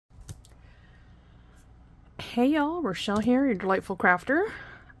Hey y'all, Rochelle here, your delightful crafter.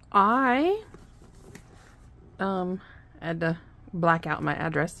 I had to black out my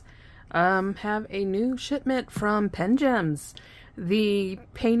address. Have a new shipment from Pen Gems. The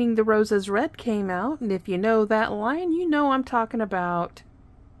Painting the Roses Red came out, and if you know that line, you know I'm talking about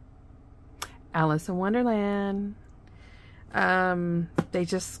Alice in Wonderland. They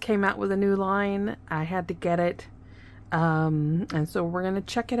just came out with a new line. I had to get it. And so we're going to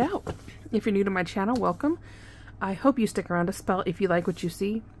check it out. If you're new to my channel, welcome. I hope you stick around to spell if you like what you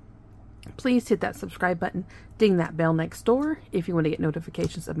see. Please hit that subscribe button, ding that bell next door if you want to get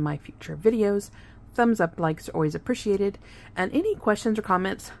notifications of my future videos. Thumbs up, likes are always appreciated. And any questions or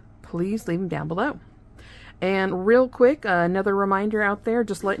comments, please leave them down below. And real quick, another reminder out there,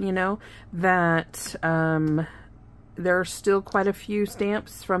 just letting you know that there are still quite a few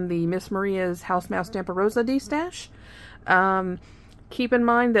stamps from the Miss Maria's House Mouse Stampa-Rosa D-Stash. Keep in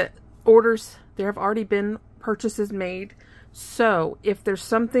mind that orders, there have already been purchases made. So if there's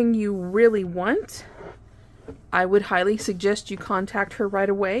something you really want, I would highly suggest you contact her right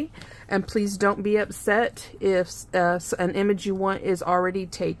away. And please don't be upset if an image you want is already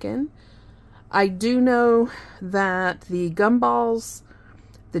taken. I do know that the gumballs,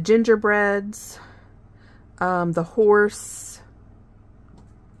 the gingerbreads, the horse,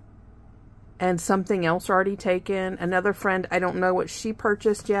 and something else already taken. Another friend, I don't know what she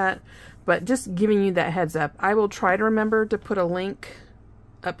purchased yet, but just giving you that heads up. I will try to remember to put a link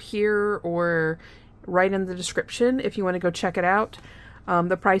up here or right in the description if you want to go check it out.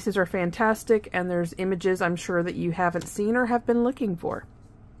 The prices are fantastic, and there's images I'm sure that you haven't seen or have been looking for.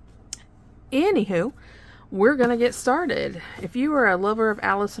 Anywho, we're gonna get started. If you are a lover of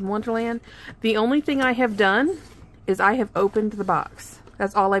Alice in Wonderland, the only thing I have done is I have opened the box.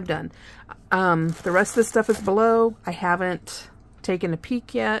 That's all I've done. The rest of the stuff is below. I haven't taken a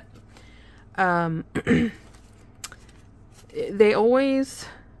peek yet. They always,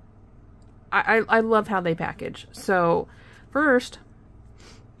 I love how they package. So first,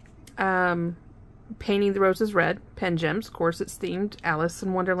 Painting the Roses Red, Pen Gems. Of course, it's themed Alice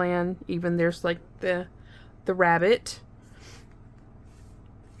in Wonderland. Even there's like the rabbit.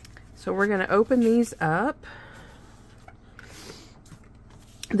 So we're going to open these up.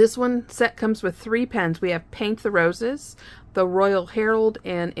 This one set comes with 3 pens. We have Paint the Roses, the Royal Herald,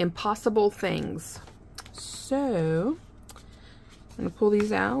 and Impossible Things. So I'm going to pull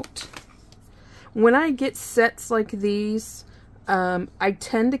these out. When I get sets like these, I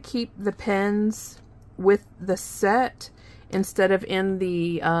tend to keep the pens with the set instead of in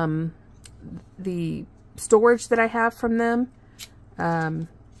the storage that I have from them.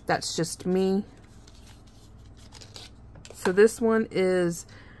 That's just me. So this one is,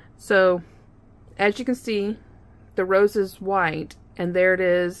 so as you can see, the rose is white, and there it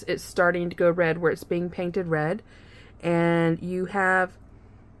is. It's starting to go red where it's being painted red. And you have,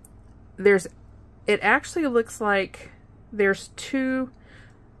 it actually looks like there's two,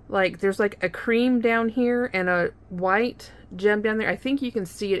 like there's like a cream down here and a white gem down there. I think you can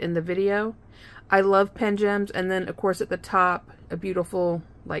see it in the video. I love Pen Gems. And then of course at the top, a beautiful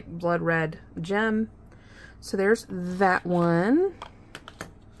like blood red gem. So there's that one.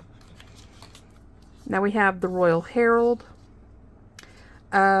 Now we have the Royal Herald.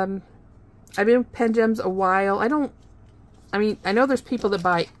 I've been with Pen Gems a while. I mean, I know there's people that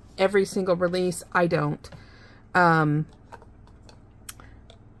buy every single release. I don't.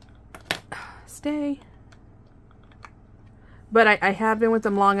 Stay. But I have been with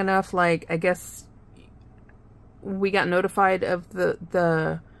them long enough, like, I guess we got notified of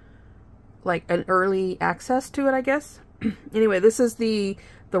the like an early access to it, I guess. Anyway, this is the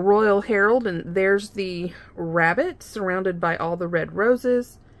Royal Herald, and there's the rabbit surrounded by all the red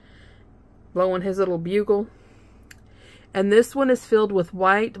roses, blowing his little bugle. And this one is filled with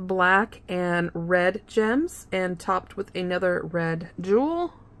white, black, and red gems, and topped with another red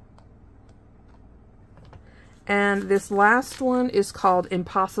jewel. And this last one is called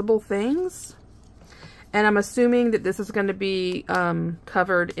Impossible Things. And I'm assuming that this is going to be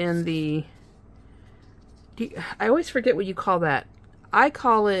covered in the, I always forget what you call that. I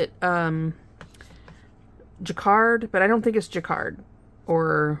call it jacquard, but I don't think it's jacquard.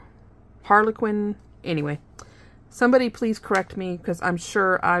 Or harlequin. Anyway, somebody please correct me, because I'm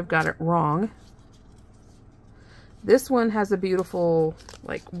sure I've got it wrong. This one has a beautiful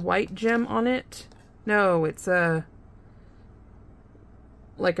like white gem on it. No, it's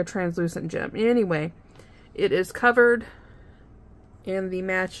like a translucent gem. Anyway, it is covered in the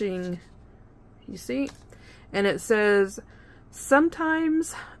matching, you see? And it says,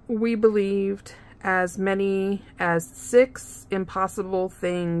 sometimes we believed as many as 6 impossible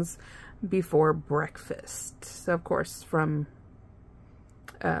things before breakfast. So of course from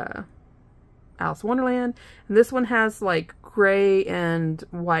Alice in Wonderland. And this one has like gray and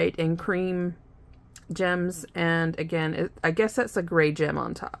white and cream gems, and again I guess that's a gray gem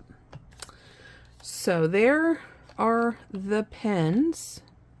on top. So there are the pens.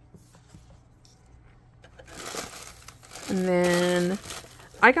 And then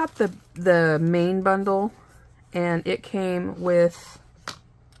I got the main bundle, and it came with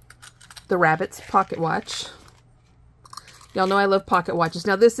the Rabbit's pocket watch. Y'all know I love pocket watches.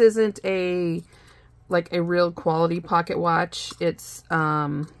 Now this isn't a real quality pocket watch. It's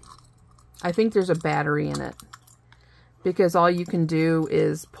I think there's a battery in it, because all you can do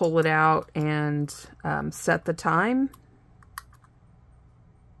is pull it out and set the time.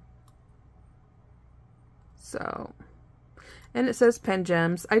 So, and it says pen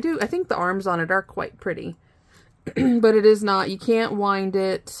gems. I think the arms on it are quite pretty, but it is not, you can't wind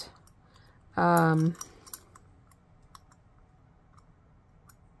it.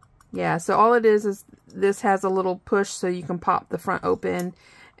 Yeah, so all it is this has a little push so you can pop the front open,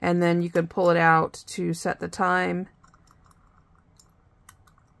 and then you can pull it out to set the time.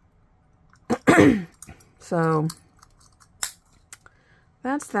 So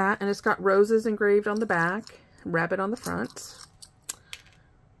that's that, and it's got roses engraved on the back, rabbit on the front.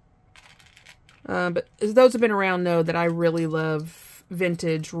 But those have been around know that I really love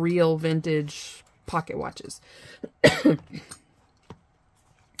vintage, real vintage pocket watches.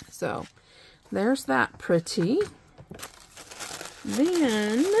 So there's that pretty.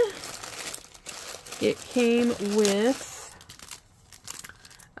 Then it came with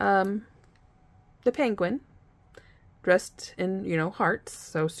the penguin dressed in, you know, hearts.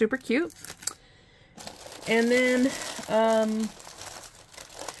 So super cute. And then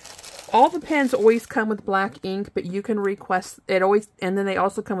all the pens always come with black ink, but you can request it always, and then they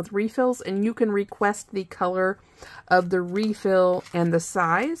also come with refills, and you can request the color of the refill and the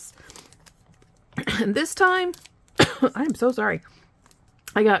size. And this time, I'm so sorry,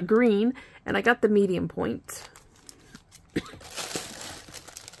 I got green, and I got the medium point.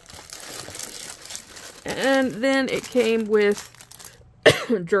 And then it came with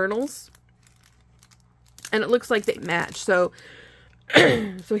journals, and it looks like they match. So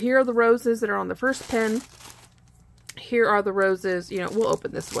so here are the roses that are on the first pen. Here are the roses. You know, we'll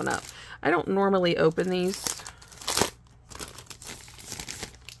open this one up. I don't normally open these.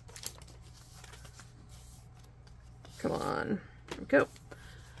 Come on. There we go.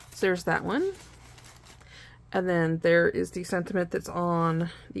 So there's that one. And then there is the sentiment that's on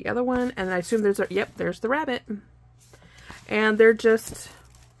the other one. And I assume there's a, yep, there's the rabbit. And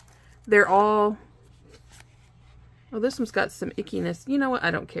they're all, oh, this one's got some ickiness. You know what?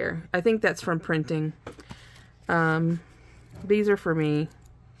 I don't care. I think that's from printing. These are for me.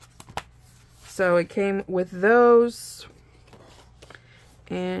 So it came with those.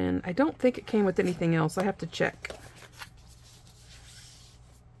 And I don't think it came with anything else. I have to check.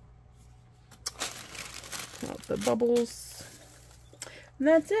 Out the bubbles. And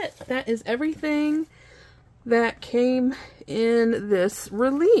that's it. That is everything that came in this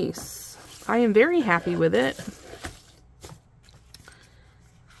release. I am very happy with it.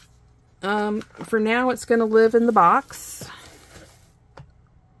 For now, it's going to live in the box.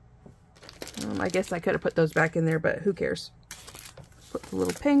 I guess I could have put those back in there, but who cares? Put the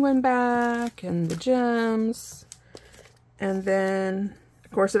little penguin back and the gems. And then,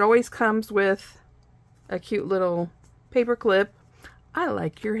 of course, it always comes with a cute little paper clip. I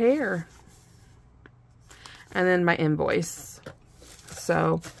like your hair. And then my invoice.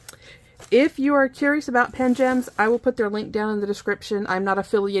 So if you are curious about pen gems, I will put their link down in the description. I'm not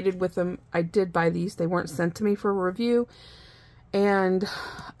affiliated with them. I did buy these. They weren't sent to me for a review. And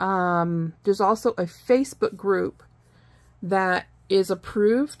there's also a Facebook group that is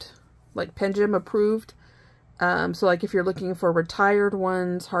approved, like pen gem approved. So like if you're looking for retired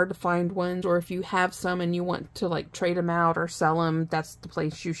ones, hard to find ones, or if you have some and you want to like trade them out or sell them, that's the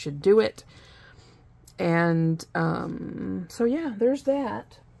place you should do it. And so yeah, there's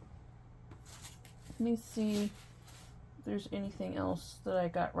that. Let me see if there's anything else that I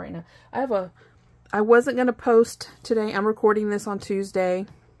got right now. I wasn't going to post today. I'm recording this on Tuesday.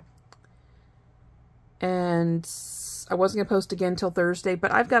 And I wasn't going to post again until Thursday.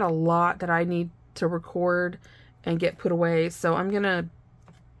 But I've got a lot that I need to record and get put away. So I'm going to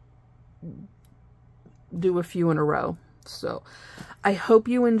do a few in a row. So I hope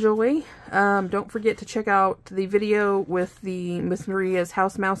you enjoy. Don't forget to check out the video with the Miss Maria's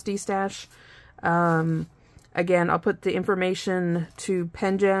House Mouse D-Stash. Again, I'll put the information to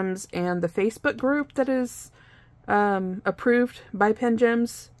Pen Gems and the Facebook group that is approved by Pen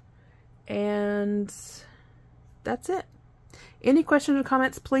Gems And that's it. Any questions or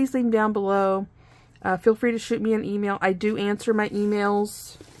comments, please leave them down below. Feel free to shoot me an email. I do answer my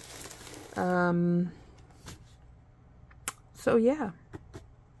emails. So yeah.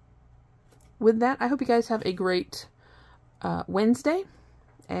 With that, I hope you guys have a great Wednesday.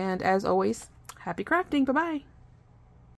 And as always, happy crafting. Bye-bye.